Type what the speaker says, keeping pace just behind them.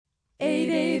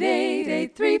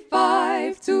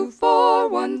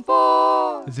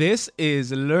888-835-2414. This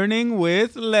is Learning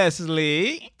with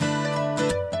Leslie.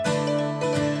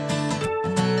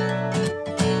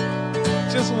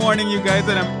 Just warning you guys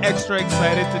that I'm extra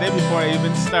excited today before I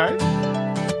even start.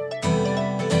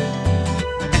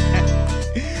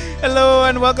 Hello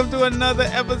and welcome to another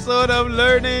episode of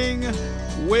Learning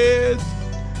with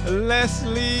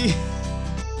Leslie.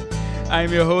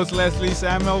 I'm your host, Leslie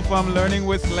Samuel from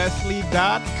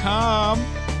learningwithleslie.com.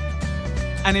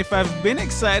 And if I've been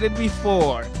excited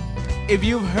before, if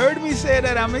you've heard me say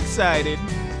that I'm excited,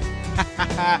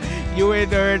 you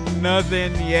ain't heard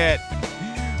nothing yet.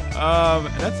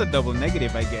 That's a double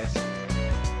negative, I guess.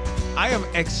 I am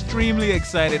extremely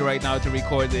excited right now to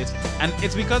record this, and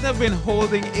it's because I've been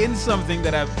holding in something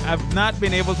that I've not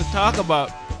been able to talk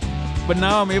about, but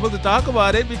now I'm able to talk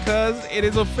about it because it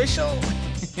is official.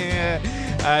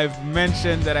 I've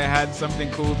mentioned that I had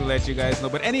something cool to let you guys know,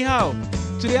 but anyhow,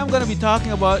 today I'm going to be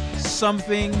talking about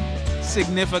something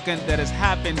significant that has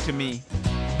happened to me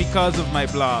because of my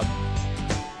blog.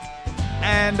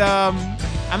 And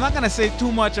I'm not going to say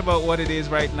too much about what it is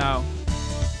right now.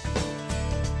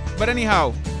 But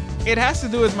anyhow, it has to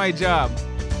do with my job.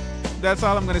 That's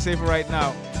all I'm going to say for right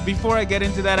now. Before I get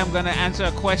into that, I'm going to answer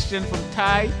a question from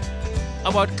Ty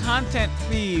about content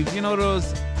thieves. You know,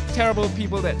 those terrible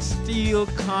people that steal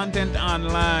content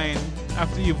online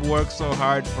after you've worked so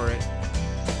hard for it.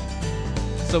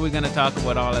 So we're going to talk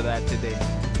about all of that today.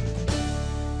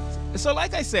 So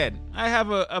like I said, I have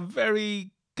a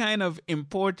very kind of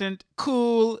important,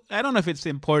 cool, I don't know if it's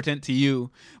important to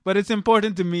you, but it's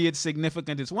important to me. It's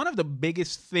significant. It's one of the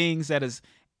biggest things that has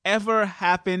ever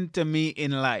happened to me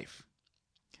in life.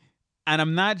 And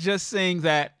I'm not just saying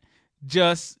that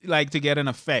just like to get an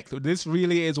effect. This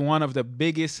really is one of the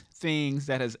biggest things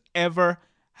that has ever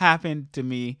happened to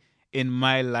me in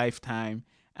my lifetime.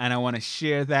 And I want to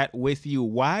share that with you.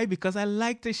 Why? Because I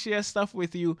like to share stuff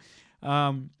with you.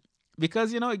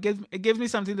 Because, you know, it gives me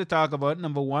something to talk about,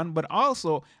 number one. But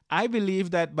also, I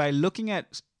believe that by looking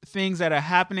at things that are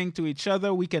happening to each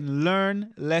other, we can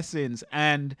learn lessons.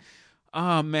 And,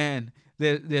 oh, man,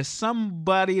 there's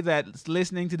somebody that's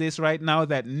listening to this right now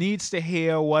that needs to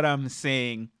hear what I'm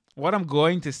saying, what I'm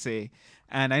going to say.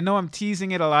 And I know I'm teasing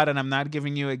it a lot and I'm not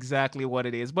giving you exactly what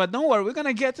it is. But don't worry, we're going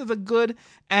to get to the good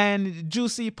and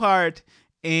juicy part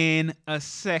in a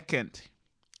second.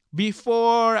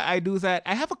 Before I do that,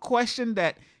 I have a question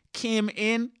that came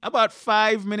in about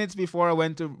 5 minutes before I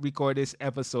went to record this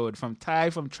episode from Ty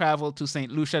from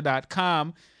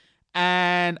traveltostlucia.com.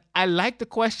 And I like the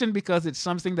question because it's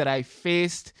something that I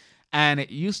faced and it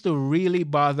used to really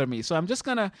bother me. So I'm just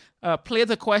going to play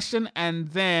the question and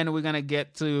then we're going to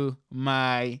get to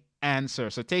my answer.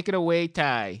 So take it away,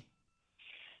 Ty.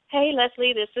 Hey,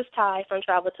 Leslie, this is Ty from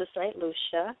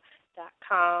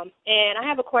traveltostlucia.com. And I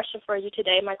have a question for you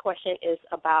today. My question is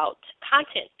about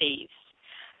content thieves.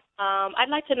 I'd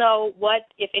like to know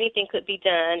what, if anything, could be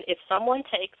done if someone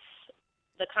takes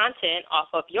the content off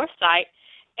of your site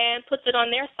and puts it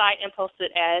on their site and posts it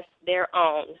as their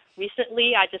own.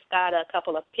 Recently, I just got a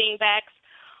couple of pingbacks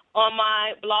on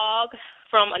my blog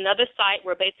from another site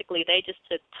where basically they just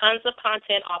took tons of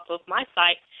content off of my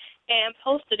site and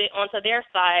posted it onto their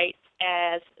site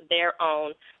as their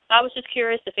own. So I was just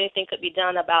curious if anything could be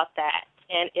done about that,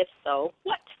 and if so,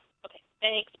 what? Okay,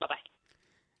 thanks. Bye-bye.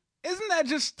 Isn't that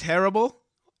just terrible?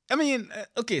 I mean,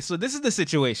 okay, so this is the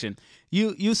situation.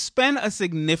 You spend a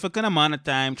significant amount of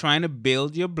time trying to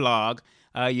build your blog.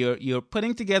 You're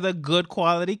putting together good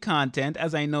quality content,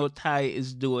 as I know Ty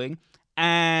is doing,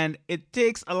 and it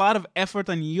takes a lot of effort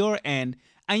on your end,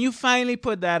 and you finally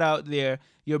put that out there.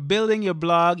 You're building your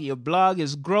blog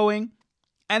is growing,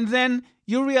 and then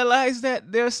you realize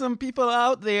that there's some people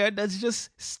out there that's just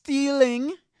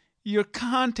stealing your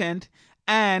content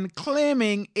and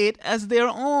claiming it as their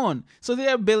own. So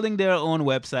they're building their own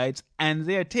websites and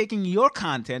they're taking your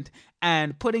content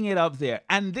and putting it up there.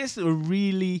 And this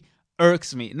really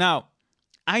irks me. Now,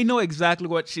 I know exactly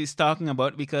what she's talking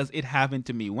about because it happened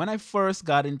to me. When I first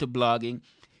got into blogging,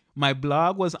 my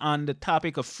blog was on the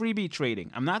topic of freebie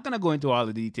trading. I'm not going to go into all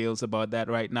the details about that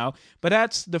right now, but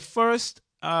that's the first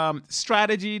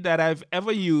strategy that I've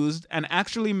ever used and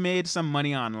actually made some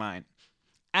money online.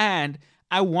 And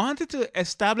I wanted to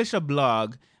establish a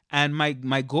blog, and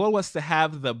my goal was to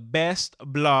have the best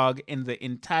blog in the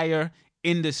entire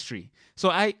industry. So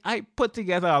I put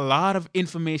together a lot of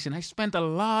information. I spent a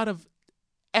lot of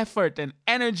effort and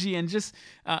energy and just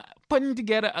putting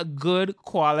together a good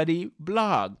quality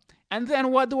blog. And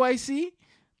then what do I see?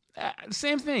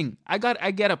 Same thing. I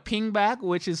get a ping back,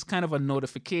 which is kind of a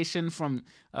notification from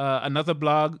another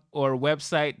blog or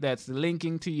website that's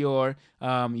linking to your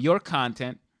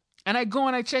content, and I go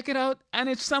and I check it out, and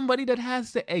it's somebody that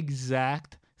has the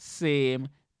exact same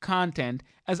content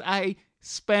as I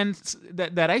spent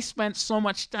so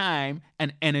much time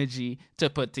and energy to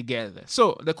put together.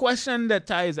 So the question that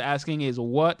Ty is asking is,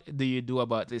 what do you do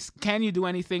about this? Can you do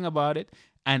anything about it?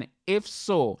 And if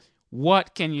so,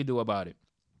 what can you do about it?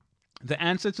 The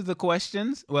answer to the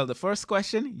questions, well, the first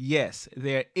question, yes,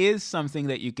 there is something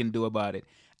that you can do about it.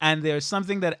 And there's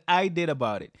something that I did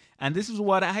about it. And this is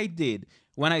what I did.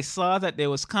 When I saw that there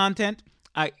was content,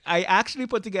 I actually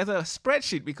put together a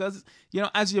spreadsheet because,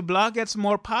 as your blog gets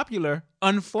more popular,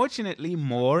 unfortunately,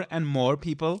 more and more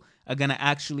people are going to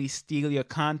actually steal your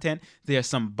content. There are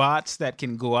some bots that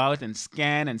can go out and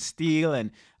scan and steal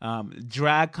and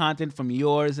drag content from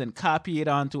yours and copy it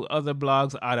onto other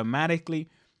blogs automatically.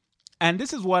 And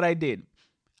this is what I did.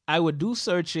 I would do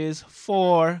searches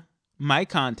for my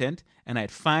content and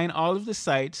I'd find all of the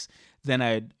sites. Then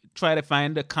I'd try to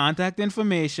find the contact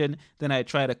information. Then I'd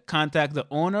try to contact the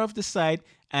owner of the site.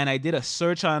 And I did a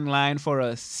search online for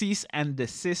a cease and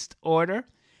desist order.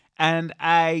 And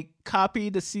I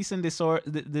copied the cease and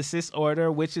desist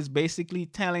order, which is basically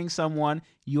telling someone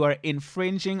you are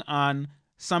infringing on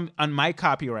my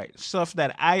copyright, stuff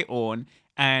that I own,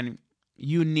 and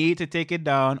you need to take it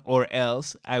down or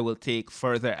else I will take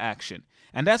further action.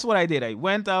 And that's what I did. I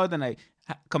went out and I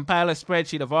compiled a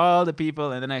spreadsheet of all the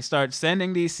people, and then I started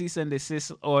sending these cease and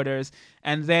desist orders.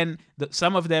 And then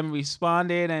some of them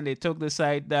responded and they took the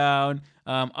site down.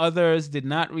 Others did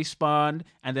not respond.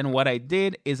 And then what I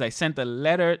did is I sent a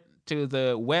letter to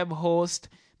the web host,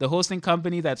 the hosting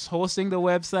company that's hosting the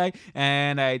website,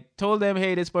 and I told them,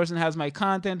 hey, this person has my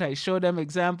content. I showed them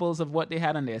examples of what they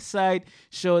had on their site,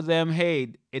 showed them,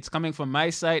 hey, it's coming from my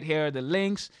site. Here are the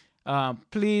links.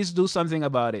 Please do something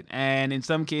about it. And in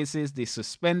some cases, they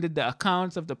suspended the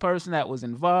accounts of the person that was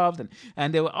involved,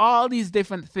 and there were all these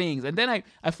different things. And then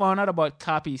I found out about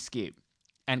Copyscape.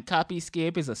 And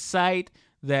Copyscape is a site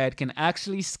that can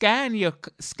actually scan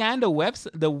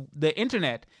the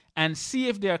internet and see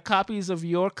if there are copies of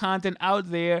your content out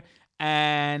there,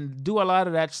 and do a lot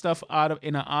of that stuff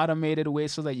in an automated way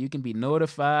so that you can be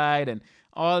notified and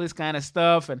all this kind of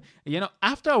stuff. And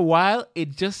after a while,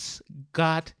 it just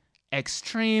got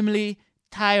extremely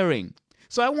tiring.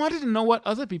 So I wanted to know what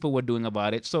other people were doing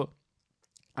about it. So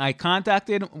I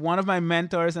contacted one of my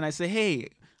mentors and I said, hey,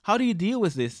 how do you deal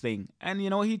with this thing? And you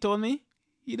know what he told me?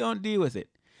 You don't deal with it.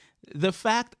 The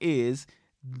fact is,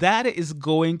 that is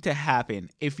going to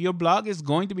happen. If your blog is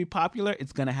going to be popular,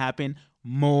 it's going to happen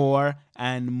more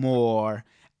and more.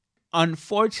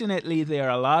 Unfortunately, there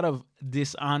are a lot of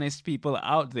dishonest people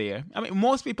out there. I mean,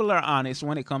 most people are honest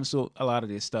when it comes to a lot of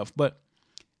this stuff, but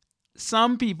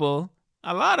some people,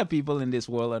 a lot of people in this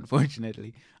world,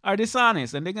 unfortunately, are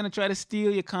dishonest, and they're going to try to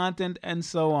steal your content and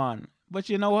so on. But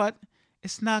you know what?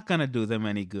 It's not going to do them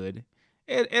any good.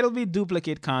 It'll be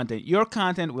duplicate content. Your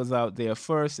content was out there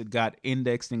first. It got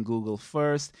indexed in Google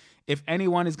first. If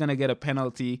anyone is going to get a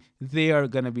penalty, they are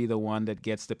going to be the one that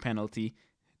gets the penalty.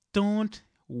 Don't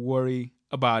worry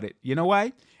about it. You know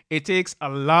why? It takes a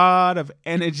lot of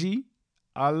energy.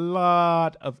 A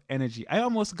lot of energy. I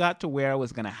almost got to where I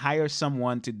was going to hire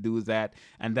someone to do that,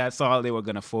 and that's all they were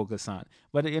going to focus on.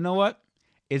 But you know what?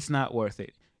 It's not worth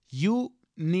it. You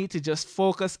need to just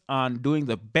focus on doing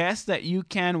the best that you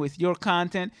can with your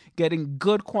content, getting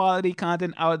good quality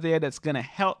content out there that's going to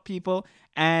help people.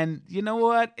 And you know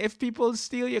what? If people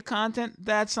steal your content,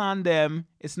 that's on them.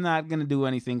 It's not going to do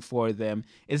anything for them.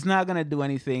 It's not going to do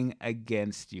anything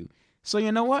against you. So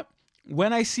you know what?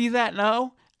 When I see that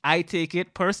now, I take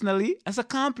it personally as a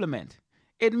compliment.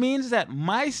 It means that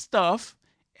my stuff,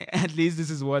 at least this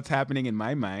is what's happening in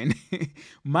my mind,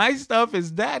 my stuff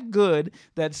is that good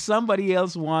that somebody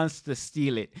else wants to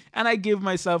steal it. And I give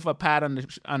myself a pat on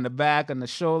the back, on the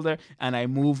shoulder, and I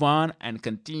move on and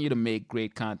continue to make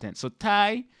great content. So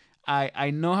Ty, I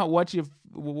know what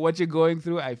you're going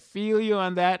through. I feel you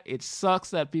on that. It sucks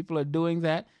that people are doing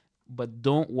that, but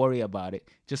don't worry about it.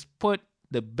 Just put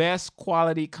the best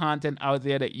quality content out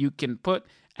there that you can put,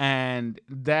 and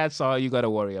that's all you got to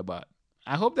worry about.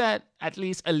 I hope that at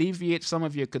least alleviates some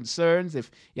of your concerns. If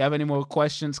you have any more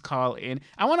questions, call in.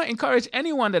 I want to encourage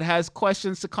anyone that has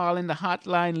questions to call in the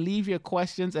hotline. Leave your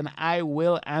questions and I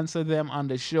will answer them on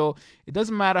the show. It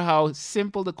doesn't matter how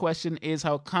simple the question is,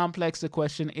 how complex the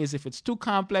question is. If it's too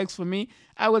complex for me,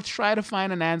 I will try to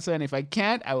find an answer. And if I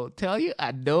can't, I will tell you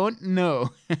I don't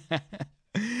know.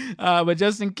 But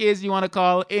just in case you want to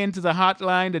call into the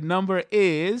hotline, the number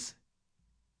is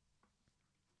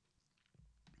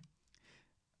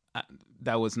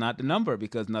that was not the number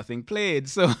because nothing played.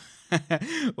 So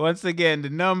once again, the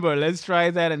number, let's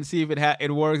try that and see if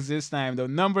it works this time. The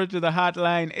number to the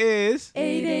hotline is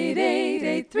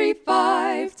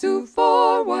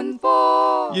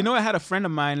 888-835-2414. You know, I had a friend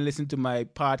of mine listen to my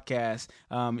podcast.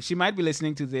 She might be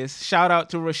listening to this. Shout out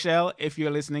to Rochelle if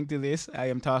you're listening to this. I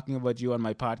am talking about you on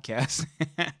my podcast.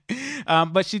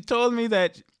 But she told me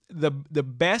that the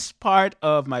best part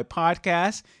of my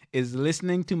podcast is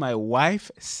listening to my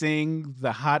wife sing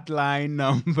the hotline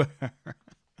number.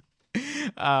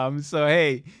 So,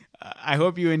 hey, I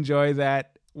hope you enjoy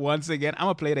that. Once again, I'm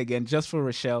going to play it again just for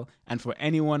Rochelle and for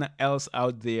anyone else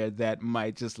out there that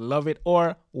might just love it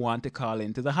or want to call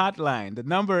into the hotline. The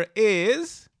number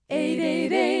is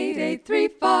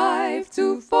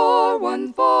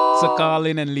 888-835-2414. So call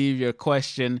in and leave your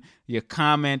question, your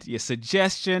comment, your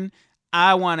suggestion.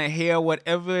 I want to hear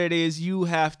whatever it is you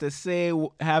have to say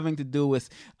having to do with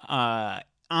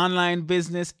online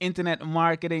business, internet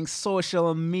marketing,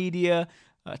 social media,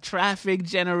 traffic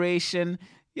generation,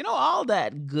 all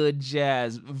that good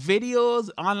jazz. Videos,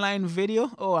 online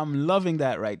video. Oh, I'm loving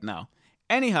that right now.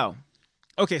 Anyhow,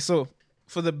 okay, so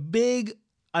for the big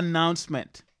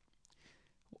announcement,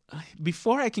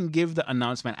 before I can give the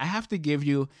announcement, I have to give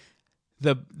you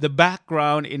the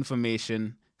background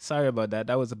information. Sorry about that.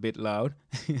 That was a bit loud.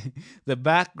 The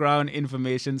background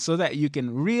information so that you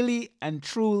can really and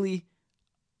truly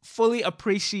fully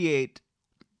appreciate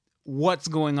what's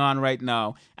going on right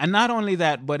now. And not only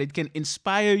that, but it can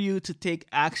inspire you to take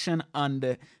action on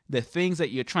the things that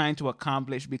you're trying to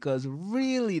accomplish, because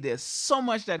really there's so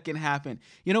much that can happen.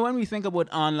 When we think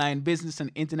about online business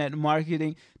and internet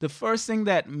marketing, the first thing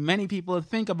that many people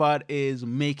think about is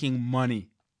making money.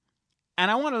 And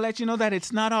I want to let you know that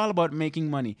it's not all about making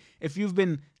money. If you've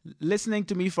been listening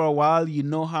to me for a while, you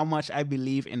know how much I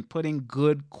believe in putting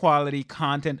good quality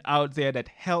content out there that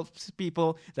helps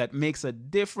people, that makes a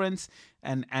difference,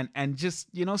 and just,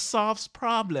 solves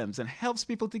problems and helps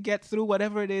people to get through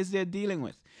whatever it is they're dealing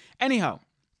with. Anyhow,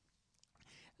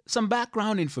 some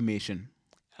background information.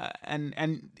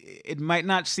 And it might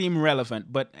not seem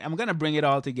relevant, but I'm going to bring it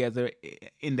all together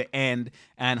in the end,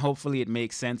 and hopefully it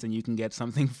makes sense and you can get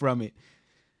something from it.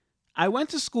 I went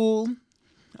to school,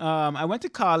 I went to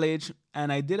college,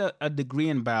 and I did a degree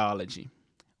in biology.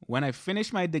 When I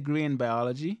finished my degree in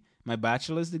biology, my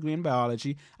bachelor's degree in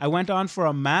biology, I went on for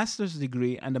a master's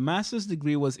degree, and the master's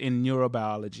degree was in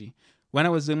neurobiology. When I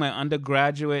was doing my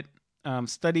undergraduate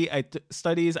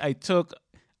studies, I took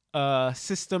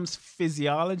systems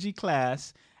physiology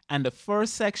class, and the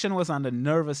first section was on the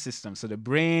nervous system, so the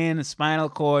brain, the spinal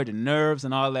cord, the nerves,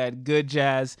 and all that good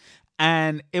jazz.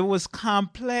 And it was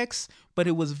complex, but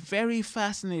it was very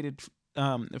fascinating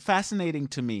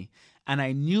to me. And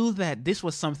I knew that this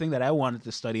was something that I wanted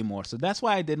to study more. So that's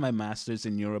why I did my master's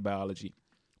in neurobiology.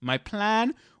 My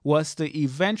plan was to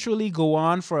eventually go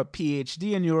on for a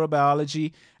PhD in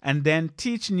neurobiology and then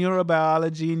teach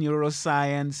neurobiology,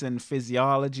 neuroscience, and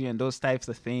physiology and those types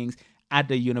of things at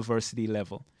the university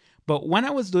level. But when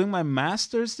I was doing my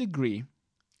master's degree,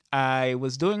 I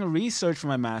was doing research for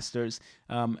my master's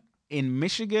in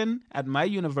Michigan at my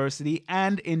university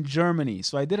and in Germany.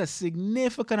 So I did a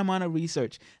significant amount of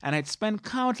research, and I'd spent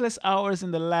countless hours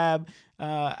in the lab.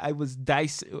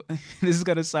 This is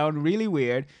going to sound really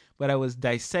weird, but I was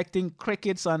dissecting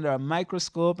crickets under a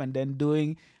microscope and then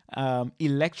doing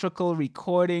electrical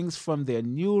recordings from their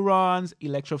neurons,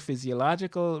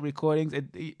 electrophysiological recordings.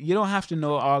 You don't have to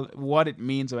know all what it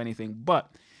means or anything,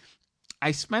 but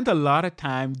I spent a lot of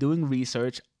time doing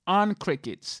research on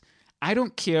crickets. I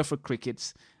don't care for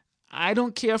crickets. I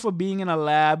don't care for being in a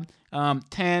lab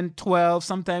 10, 12,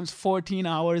 sometimes 14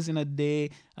 hours in a day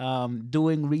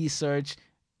doing research.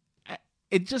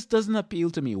 It just doesn't appeal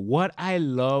to me. What I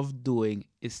love doing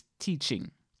is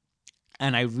teaching.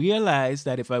 And I realized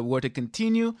that if I were to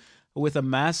continue with a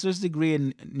master's degree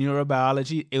in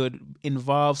neurobiology, it would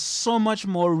involve so much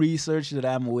more research that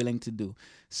I'm willing to do.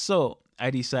 So I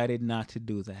decided not to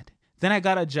do that. Then I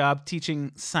got a job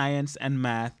teaching science and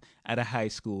math at a high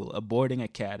school, a boarding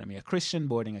academy, a Christian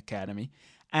boarding academy.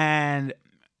 And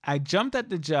I jumped at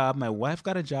the job. My wife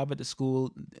got a job at the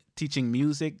school teaching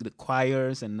music, the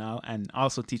choirs, and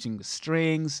also teaching the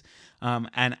strings.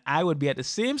 And I would be at the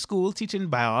same school teaching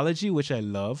biology, which I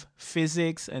love,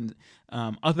 physics, and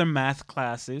other math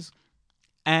classes.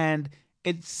 And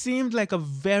it seemed like a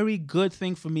very good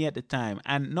thing for me at the time.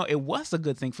 And no, it was a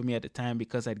good thing for me at the time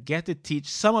because I'd get to teach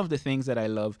some of the things that I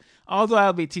love. Although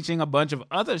I'll be teaching a bunch of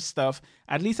other stuff,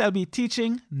 at least I'll be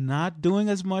teaching, not doing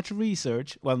as much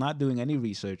research. Well, not doing any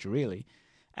research, really.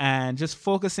 And just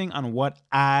focusing on what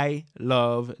I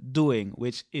love doing,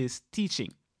 which is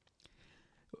teaching.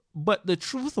 But the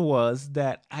truth was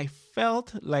that I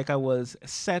felt like I was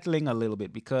settling a little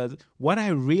bit because what I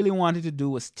really wanted to do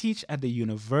was teach at the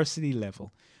university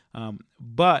level.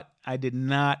 But I did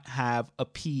not have a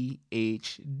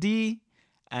PhD.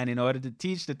 And in order to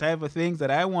teach the type of things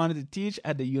that I wanted to teach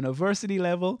at the university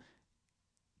level,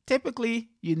 typically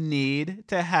you need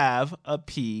to have a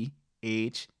PhD.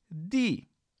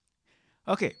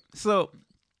 Okay, so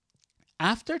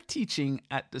after teaching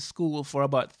at the school for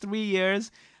about 3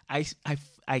 years, I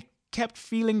kept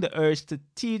feeling the urge to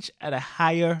teach at a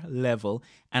higher level,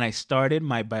 and I started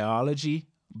my biology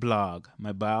blog,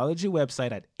 my biology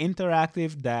website at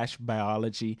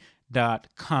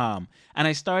interactive-biology.com. And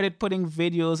I started putting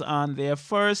videos on there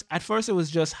first. At first, it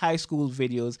was just high school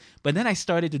videos, but then I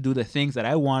started to do the things that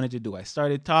I wanted to do. I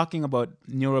started talking about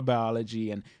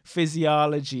neurobiology and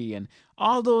physiology and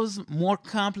all those more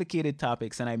complicated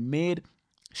topics. And I made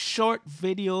short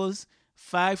videos,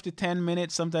 5 to 10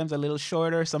 minutes, sometimes a little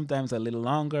shorter, sometimes a little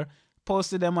longer.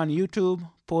 Posted them on YouTube,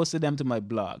 posted them to my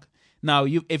blog. Now,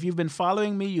 if you've been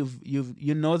following me,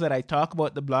 you know that I talk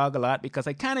about the blog a lot because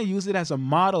I kind of use it as a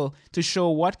model to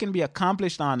show what can be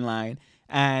accomplished online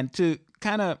and to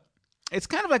it's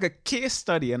kind of like a case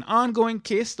study, an ongoing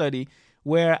case study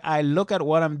where I look at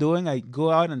what I'm doing, I go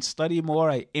out and study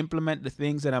more, I implement the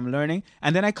things that I'm learning,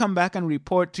 and then I come back and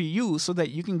report to you so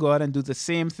that you can go out and do the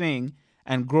same thing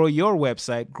and grow your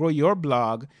website, grow your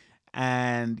blog,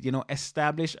 and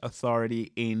establish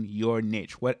authority in your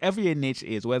niche, whatever your niche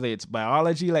is, whether it's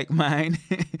biology like mine.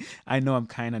 I know I'm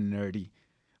kind of nerdy.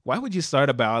 Why would you start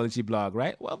a biology blog,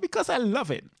 right? Well, because I love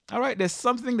it. All right, there's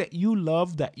something that you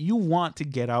love that you want to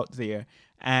get out there,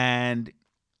 and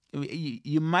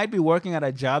you might be working at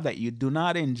a job that you do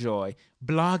not enjoy.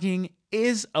 Blogging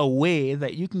is a way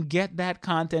that you can get that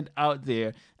content out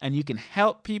there and you can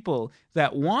help people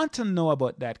that want to know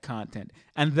about that content.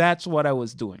 And that's what I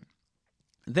was doing.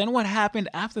 Then what happened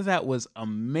after that was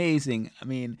amazing. I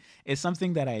mean, it's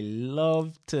something that I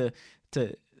love to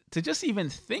to just even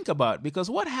think about, because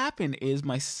what happened is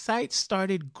my site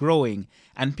started growing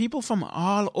and people from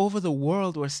all over the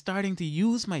world were starting to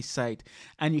use my site,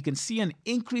 and you can see an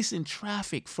increase in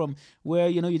traffic from where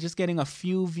you're just getting a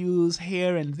few views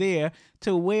here and there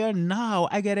to where now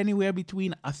I get anywhere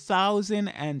between 1,000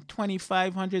 and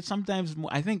 2,500, sometimes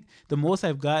more. I think the most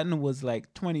I've gotten was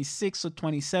like 26 or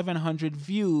 2,700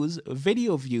 views,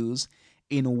 video views,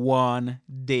 in one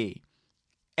day.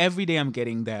 Every day I'm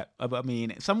getting that. I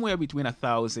mean, somewhere between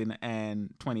 1,000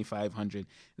 and 2,500.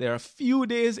 There are a few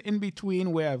days in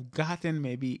between where I've gotten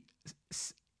maybe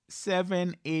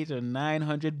 7, 8, or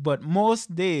 900, but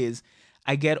most days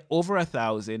I get over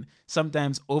 1,000,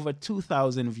 sometimes over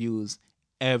 2,000 views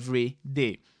every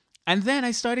day. And then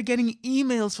I started getting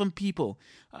emails from people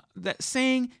that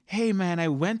saying, "Hey man, I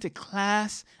went to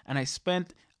class and I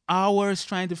spent hours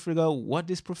trying to figure out what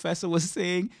this professor was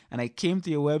saying, and I came to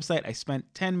your website, I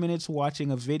spent 10 minutes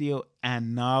watching a video,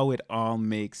 and now it all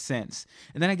makes sense."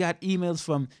 And then I got emails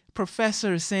from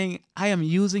professors saying, "I am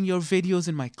using your videos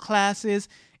in my classes,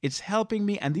 it's helping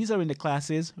me." And these are in the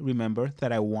classes, remember,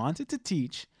 that I wanted to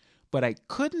teach, but I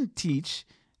couldn't teach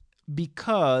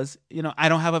because I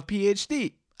don't have a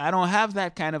PhD. I don't have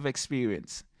that kind of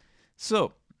experience.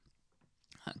 So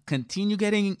continue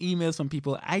getting emails from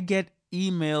people. I get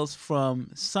emails from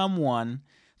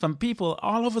people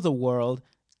all over the world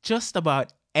just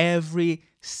about every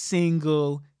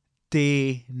single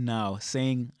day now,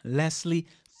 saying, "Leslie,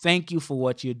 thank you for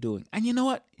what you're doing." And you know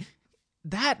what?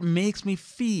 That makes me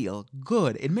feel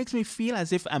good. It makes me feel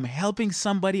as if I'm helping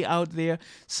somebody out there,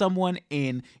 someone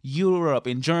in Europe,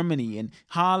 in Germany, in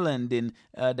Holland, in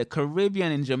the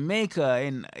Caribbean, in Jamaica,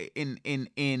 in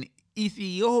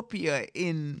Ethiopia,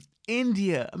 in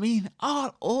India. I mean,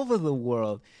 all over the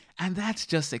world. And that's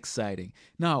just exciting.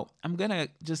 Now, I'm going to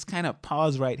just kind of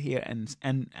pause right here and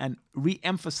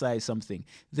re-emphasize something.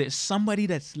 There's somebody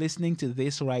that's listening to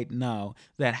this right now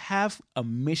that have a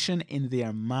mission in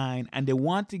their mind and they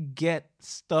want to get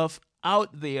stuff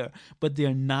out there, but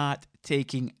they're not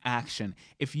taking action.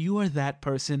 If you are that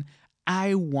person,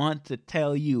 I want to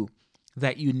tell you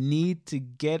that you need to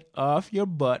get off your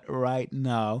butt right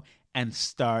now and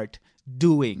start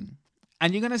doing.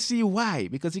 And you're going to see why,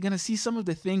 because you're going to see some of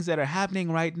the things that are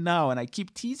happening right now. And I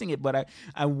keep teasing it, but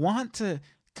I want to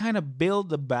kind of build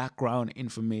the background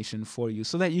information for you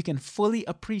so that you can fully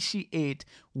appreciate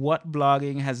what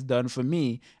blogging has done for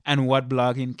me and what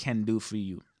blogging can do for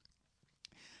you.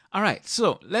 All right,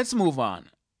 so let's move on.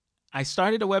 I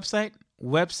started a website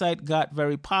website got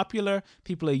very popular.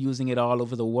 People are using it all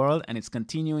over the world, and it's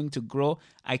continuing to grow.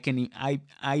 I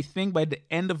think by the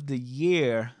end of the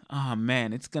year, oh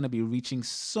man, it's gonna be reaching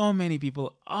so many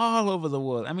people all over the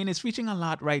world. I mean, it's reaching a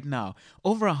lot right now,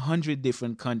 over 100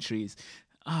 different countries.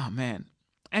 Oh man.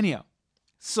 Anyhow,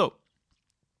 so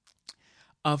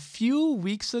a few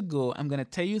weeks ago, I'm gonna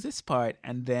tell you this part,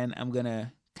 and then I'm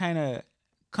gonna kind of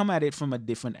come at it from a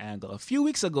different angle. A few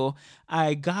weeks ago,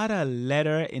 I got a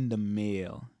letter in the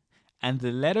mail. And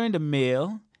the letter in the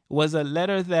mail was a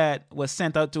letter that was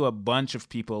sent out to a bunch of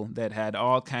people that had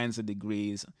all kinds of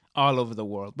degrees all over the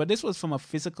world. But this was from a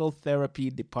physical therapy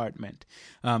department.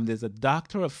 There's a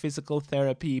doctor of physical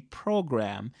therapy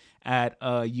program at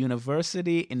a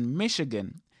university in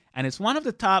Michigan. And it's one of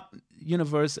the top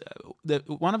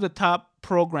one of the top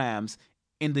programs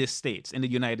in the States, in the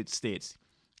United States.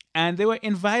 And they were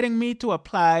inviting me to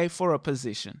apply for a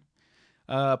position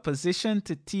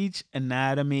to teach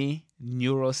anatomy,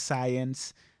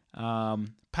 neuroscience,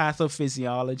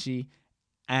 pathophysiology,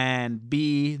 and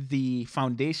be the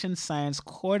foundation science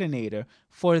coordinator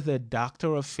for the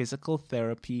Doctor of Physical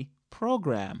Therapy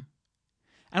program.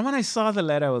 And when I saw the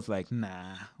letter, I was like,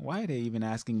 nah, why are they even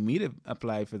asking me to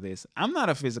apply for this? I'm not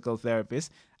a physical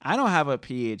therapist. I don't have a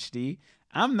PhD.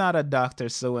 I'm not a doctor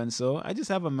so and so. I just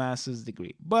have a master's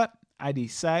degree. But I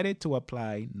decided to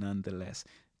apply nonetheless.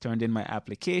 Turned in my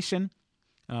application.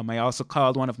 I also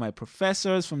called one of my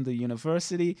professors from the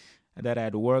university that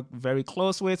I'd worked very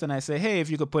close with, and I said, hey, if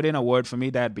you could put in a word for me,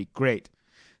 that'd be great.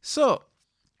 So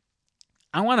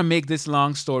I want to make this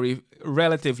long story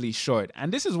relatively short,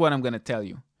 and this is what I'm going to tell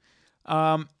you.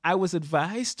 I was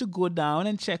advised to go down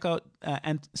and check out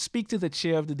and speak to the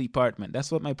chair of the department.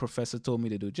 That's what my professor told me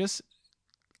to do. Just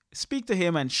speak to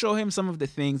him and show him some of the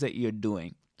things that you're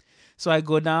doing. So I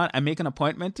go down, I make an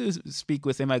appointment to speak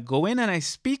with him. I go in and I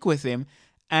speak with him,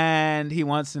 and he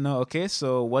wants to know, okay,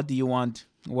 so what do you want?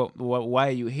 Why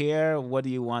are you here? What do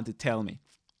you want to tell me?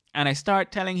 And I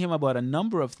start telling him about a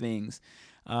number of things.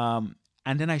 And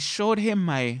then I showed him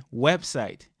my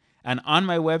website. And on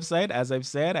my website, as I've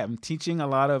said, I'm teaching a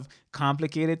lot of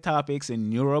complicated topics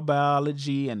in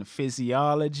neurobiology and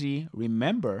physiology.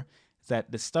 Remember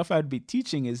that the stuff I'd be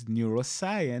teaching is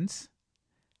neuroscience,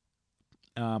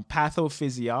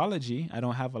 pathophysiology. I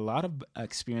don't have a lot of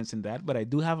experience in that, but I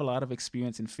do have a lot of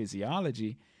experience in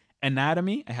physiology.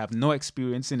 Anatomy, I have no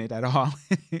experience in it at all.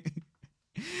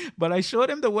 But I showed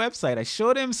him the website. I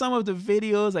showed him some of the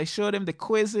videos. I showed him the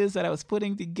quizzes that I was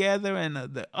putting together and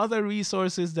the other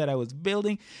resources that I was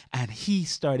building. And he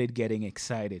started getting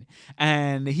excited.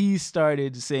 And he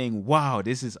started saying, wow,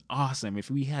 this is awesome.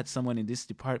 If we had someone in this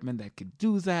department that could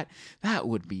do that, that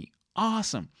would be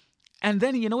awesome. And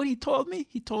then you know what he told me?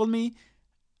 He told me,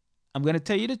 I'm going to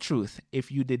tell you the truth.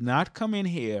 If you did not come in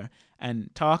here and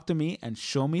talk to me and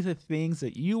show me the things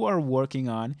that you are working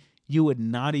on, you would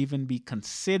not even be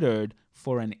considered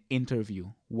for an interview.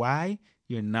 Why?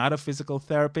 You're not a physical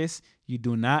therapist. You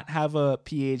do not have a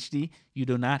PhD. You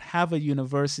do not have a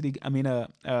university.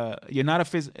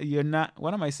 You're not,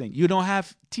 what am I saying? You don't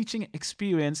have teaching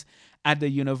experience at the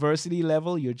university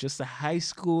level. You're just a high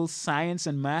school science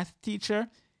and math teacher.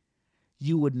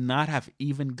 You would not have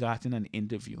even gotten an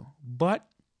interview. But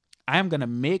I'm going to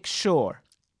make sure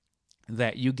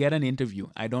that you get an interview.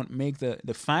 I don't make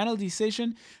the final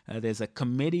decision. There's a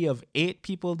committee of 8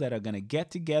 people that are going to get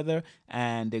together,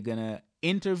 and they're going to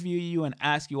interview you and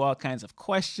ask you all kinds of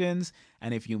questions.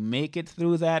 And if you make it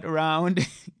through that round,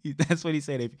 that's what he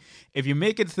said. If you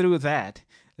make it through that,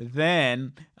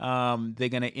 then they're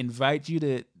going to invite you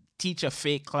to teach a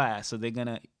fake class. So they're going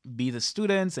to be the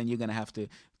students, and you're going to have to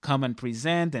come and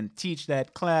present and teach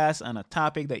that class on a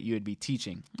topic that you would be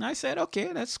teaching. And I said,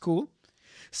 okay, that's cool.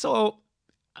 So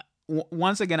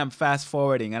once again, I'm fast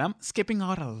forwarding and I'm skipping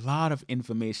out a lot of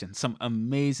information, some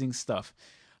amazing stuff.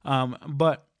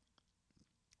 But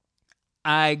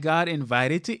I got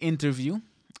invited to interview,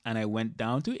 and I went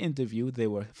down to interview. There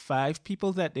were 5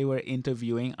 people that they were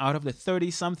interviewing out of the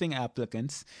 30-something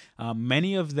applicants.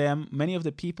 Many of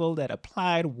the people that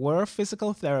applied were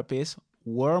physical therapists,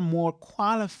 were more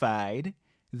qualified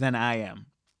than I am.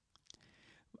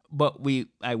 But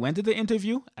I went to the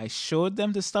interview. I showed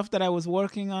them the stuff that I was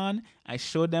working on. I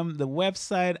showed them the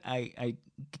website. I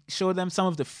showed them some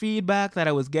of the feedback that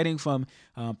I was getting from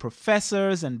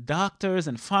professors and doctors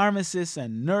and pharmacists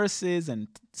and nurses and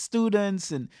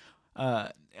students, and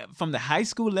from the high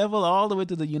school level all the way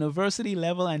to the university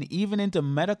level and even into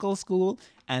medical school.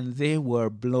 And they were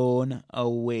blown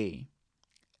away.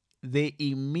 They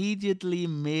immediately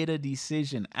made a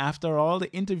decision. After all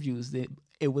the interviews,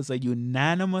 it was a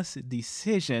unanimous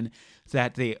decision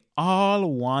that they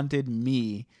all wanted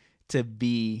me to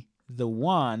be the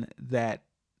one that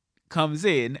comes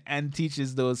in and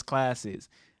teaches those classes.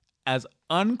 As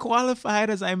unqualified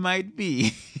as I might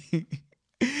be,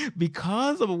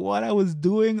 because of what I was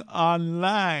doing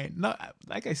online. Not,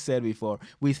 like I said before,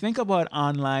 we think about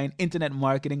online internet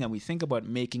marketing and we think about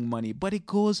making money, but it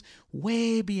goes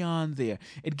way beyond there.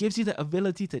 It gives you the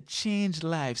ability to change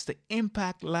lives, to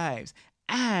impact lives,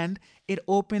 and it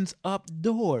opens up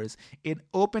doors. It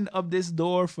opened up this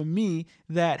door for me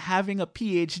that having a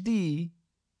PhD,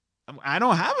 I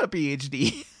don't have a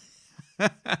PhD.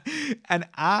 And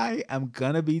I am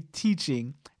going to be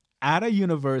teaching at a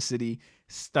university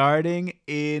starting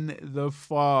in the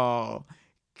fall.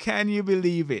 Can you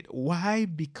believe it? Why?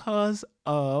 Because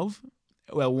of,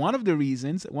 well, one of the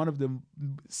reasons, one of the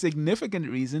significant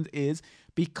reasons is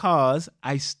because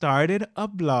I started a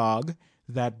blog.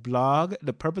 That blog,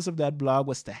 the purpose of that blog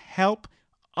was to help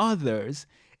others.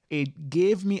 It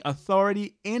gave me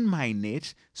authority in my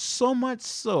niche, so much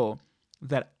so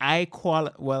that I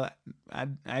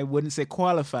wouldn't say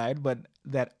qualified, but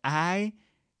that I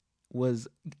was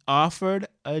offered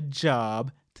a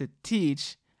job to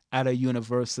teach at a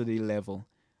university level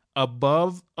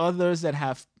above others that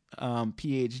have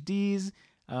PhDs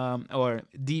or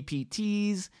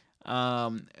DPTs,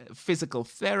 physical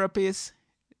therapists.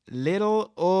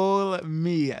 Little old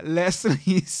me,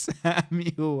 Leslie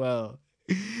Samuel.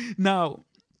 Now,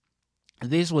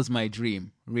 this was my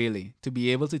dream, really, to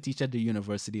be able to teach at the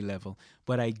university level.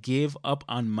 But I gave up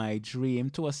on my dream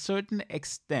to a certain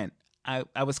extent.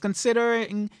 I was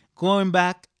considering going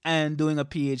back and doing a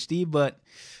PhD, but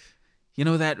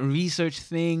that research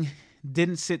thing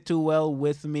didn't sit too well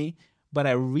with me. But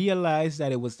I realized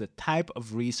that it was the type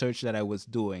of research that I was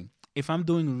doing. If I'm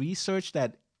doing research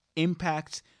that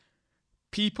impacts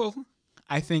people,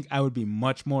 I think I would be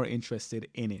much more interested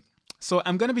in it. So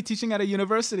I'm going to be teaching at a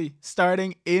university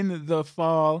starting in the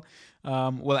fall.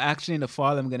 Actually, in the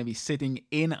fall, I'm going to be sitting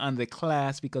in on the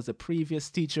class because the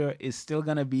previous teacher is still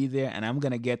going to be there, and I'm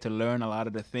going to get to learn a lot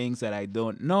of the things that I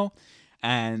don't know.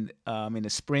 And in the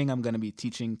spring, I'm going to be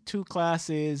teaching 2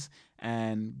 classes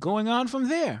and going on from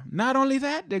there. Not only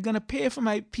that, they're going to pay for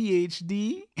my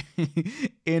PhD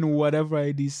in whatever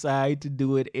I decide to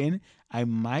do it in. I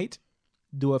might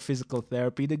do a physical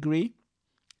therapy degree.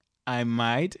 I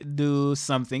might do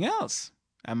something else.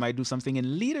 I might do something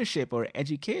in leadership or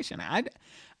education.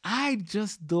 I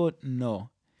just don't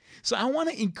know. So I want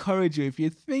to encourage you, if you're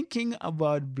thinking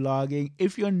about blogging,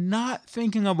 if you're not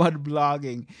thinking about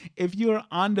blogging, if you're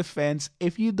on the fence,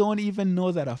 if you don't even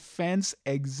know that a fence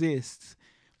exists,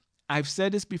 I've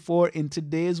said this before, in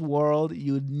today's world,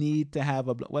 you need to have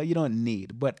a blog. Well, you don't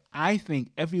need, but I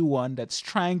think everyone that's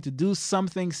trying to do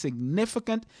something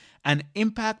significant and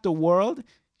impact the world,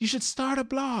 you should start a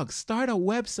blog, start a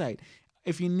website.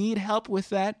 If you need help with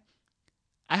that,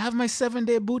 I have my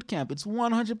 7-day boot camp. It's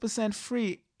 100%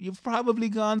 free. You've probably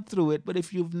gone through it, but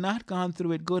if you've not gone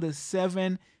through it, go to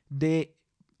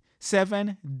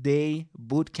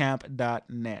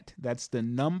 7daybootcamp.net. That's the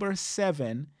number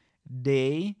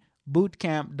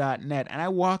 7daybootcamp.net. And I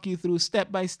walk you through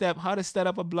step by step how to set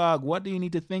up a blog. What do you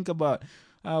need to think about?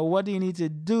 What do you need to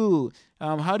do?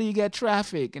 How do you get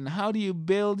traffic? And how do you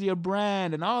build your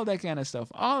brand? And all that kind of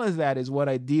stuff. All of that is what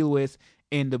I deal with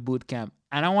in the bootcamp.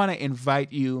 And I want to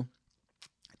invite you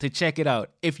to check it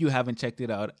out if you haven't checked it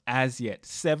out as yet.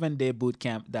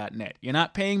 7daybootcamp.net. You're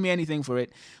not paying me anything for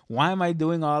it. Why am I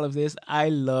doing all of this? I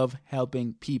love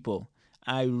helping people.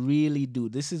 I really do.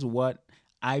 This is what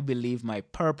I believe my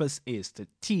purpose is, to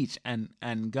teach, and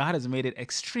God has made it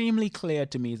extremely clear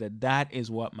to me that that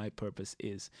is what my purpose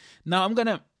is. Now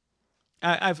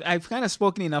I've kind of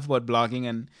spoken enough about blogging,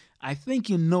 and I think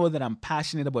you know that I'm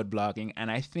passionate about blogging,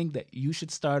 and I think that you should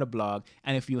start a blog.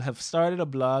 And if you have started a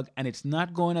blog and it's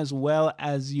not going as well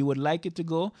as you would like it to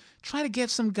go, try to get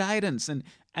some guidance and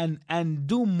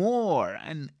do more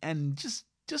and just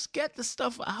get the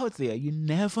stuff out there. You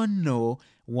never know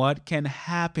what can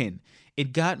happen.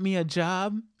 It got me a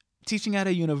job teaching at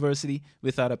a university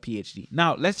without a PhD.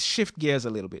 Now, let's shift gears a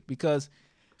little bit, because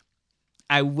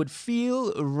I would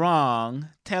feel wrong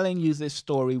telling you this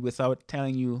story without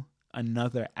telling you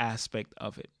another aspect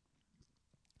of it.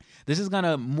 This is going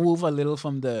to move a little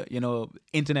from the,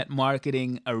 internet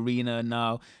marketing arena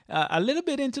now, a little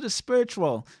bit into the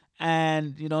spiritual.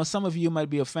 And, some of you might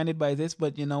be offended by this,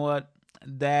 but you know what?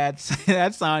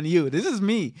 That's on you. This is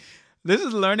me. This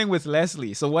is Learning with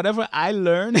Leslie. So whatever I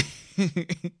learn,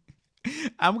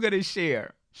 I'm going to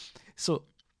share. So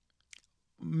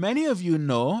many of you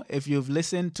know, if you've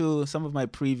listened to some of my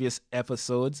previous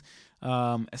episodes,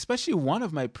 especially one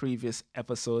of my previous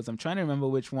episodes. I'm trying to remember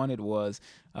which one it was.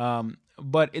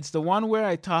 But it's the one where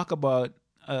I talk about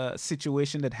a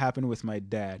situation that happened with my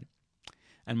dad.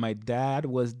 And my dad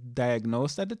was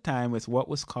diagnosed at the time with what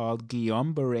was called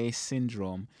Guillain-Barré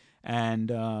syndrome.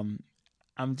 And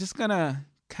I'm just going to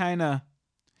kind of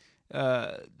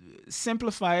uh,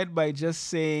 simplify it by just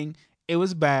saying it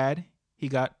was bad. He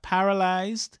got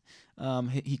paralyzed.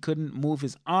 He couldn't move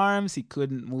his arms. He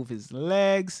couldn't move his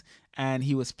legs. And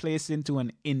he was placed into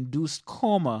an induced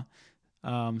coma,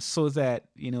 so that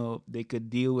they could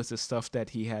deal with the stuff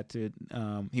that he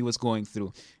was going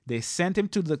through. They sent him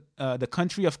to the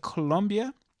country of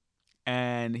Colombia,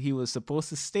 and he was supposed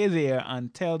to stay there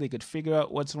until they could figure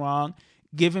out what's wrong,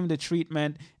 give him the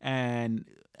treatment, and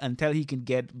until he can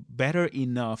get better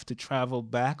enough to travel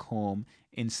back home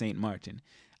in St. Martin.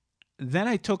 Then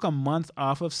I took a month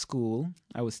off of school.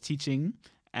 I was teaching,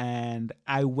 and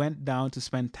I went down to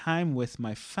spend time with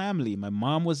my family. My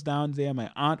mom was down there.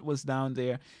 My aunt was down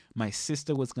there. My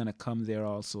sister was going to come there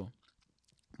also.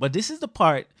 But this is the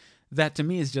part that to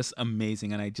me is just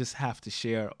amazing, and I just have to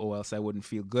share, or else I wouldn't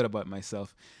feel good about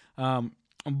myself.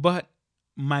 But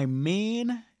my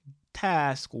main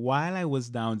task while I was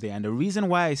down there, and the reason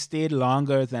why I stayed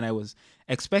longer than I was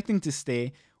expecting to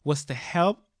stay, was to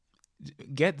help,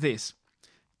 get this,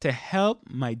 to help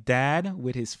my dad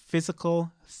with his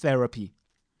physical therapy.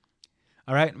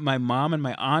 All right, my mom and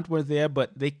my aunt were there,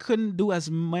 but they couldn't do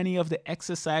as many of the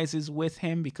exercises with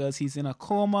him because he's in a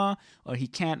coma, or he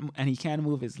can't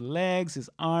move his legs, his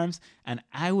arms, and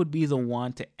I would be the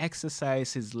one to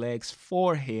exercise his legs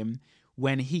for him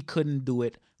when he couldn't do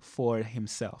it for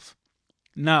himself.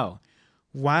 Now,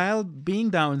 while being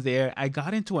down there, I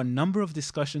got into a number of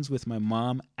discussions with my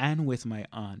mom and with my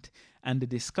aunt. And the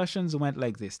discussions went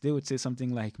like this. They would say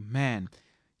something like, "Man,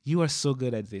 you are so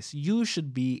good at this. You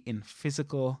should be in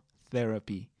physical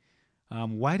therapy.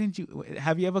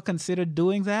 Have you ever considered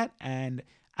doing that?" And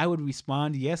I would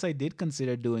respond, "Yes, I did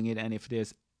consider doing it. And if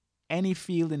there's any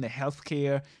field in the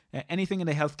healthcare, anything in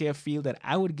the healthcare field that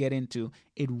I would get into,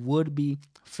 it would be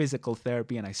physical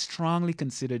therapy." And I strongly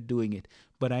considered doing it.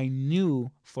 But I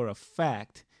knew for a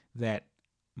fact that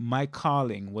my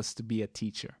calling was to be a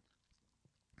teacher.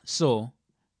 So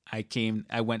I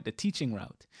went the teaching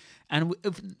route. And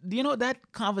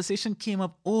that conversation came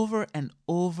up over and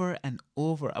over and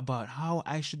over about how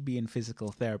I should be in physical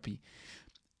therapy.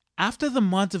 After the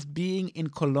month of being in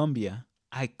Colombia,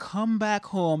 I come back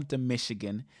home to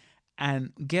Michigan,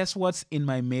 and guess what's in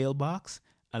my mailbox?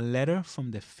 A letter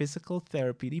from the physical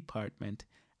therapy department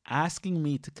asking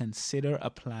me to consider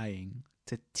applying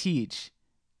to teach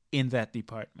in that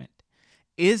department.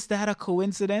 Is that a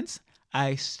coincidence?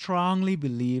 I strongly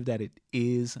believe that it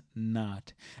is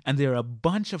not. And there are a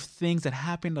bunch of things that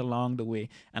happened along the way,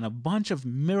 and a bunch of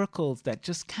miracles that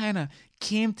just kind of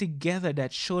came together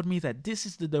that showed me that this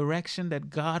is the direction that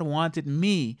God wanted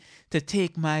me to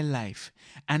take my life.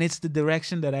 And it's the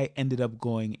direction that I ended up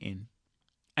going in.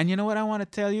 And you know what I want to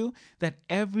tell you? That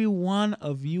every one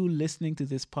of you listening to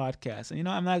this podcast, and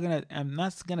I'm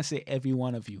not gonna say every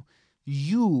one of you.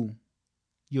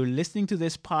 You're listening to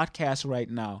this podcast right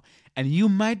now, and you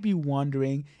might be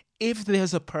wondering if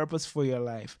there's a purpose for your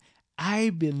life. I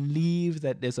believe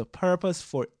that there's a purpose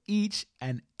for each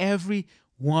and every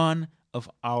one of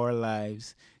our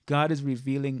lives. God is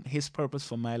revealing his purpose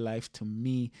for my life to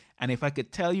me. And if I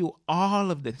could tell you all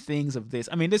of the things of this,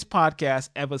 this podcast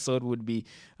episode would be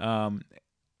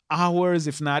hours,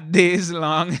 if not days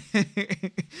long,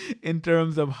 in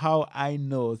terms of how I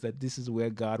know that this is where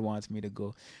God wants me to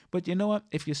go. But you know what?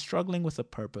 If you're struggling with a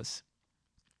purpose,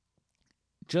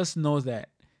 just know that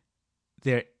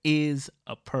there is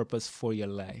a purpose for your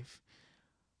life.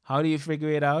 How do you figure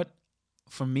it out?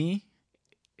 For me,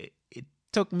 it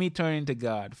took me turning to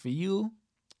God. For you,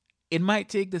 it might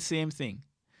take the same thing,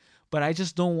 but I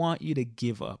just don't want you to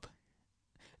give up.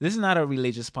 This is not a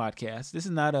religious podcast. This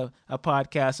is not a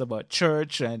podcast about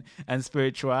church and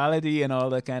spirituality and all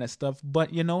that kind of stuff.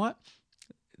 But you know what?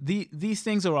 These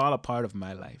things are all a part of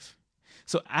my life.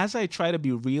 So as I try to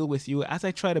be real with you, as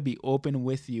I try to be open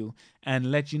with you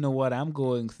and let you know what I'm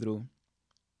going through,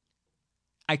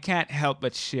 I can't help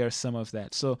but share some of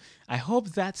that. So I hope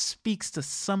that speaks to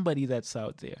somebody that's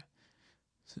out there.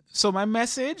 So my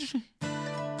message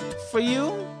for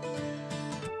you,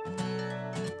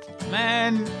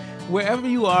 man, wherever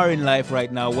you are in life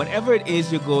right now, whatever it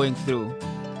is you're going through,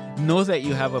 know that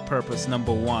you have a purpose,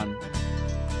 number one.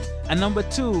 And number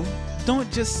two,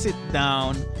 don't just sit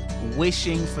down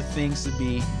wishing for things to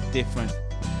be different.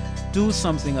 Do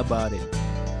something about it.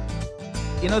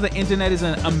 You know, the internet is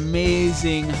an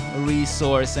amazing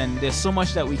resource, and there's so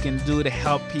much that we can do to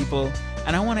help people.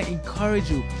 And I want to encourage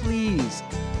you, please,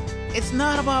 it's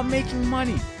not about making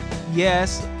money.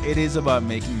 Yes, it is about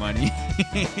making money.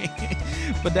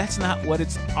 But that's not what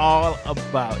it's all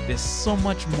about. There's so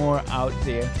much more out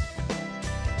there.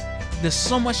 There's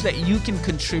so much that you can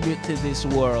contribute to this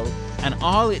world. And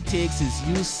all it takes is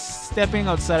you stepping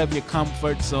outside of your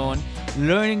comfort zone,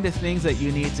 learning the things that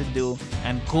you need to do,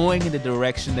 and going in the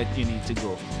direction that you need to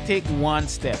go. Take one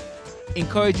step.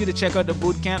 Encourage you to check out the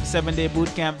bootcamp,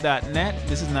 7daybootcamp.net.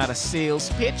 This is not a sales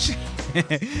pitch.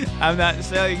 I'm not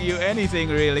selling you anything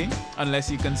really, unless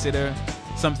you consider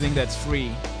something that's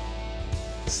free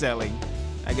selling.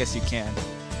 I guess you can.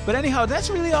 But anyhow, that's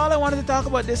really all I wanted to talk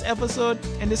about this episode.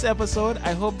 In this episode,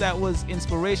 I hope that was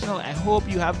inspirational. I hope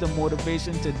you have the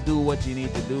motivation to do what you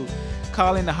need to do.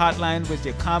 Call in the hotline with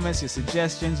your comments, your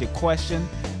suggestions, your questions.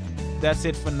 That's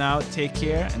it for now. Take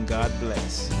care and God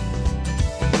bless.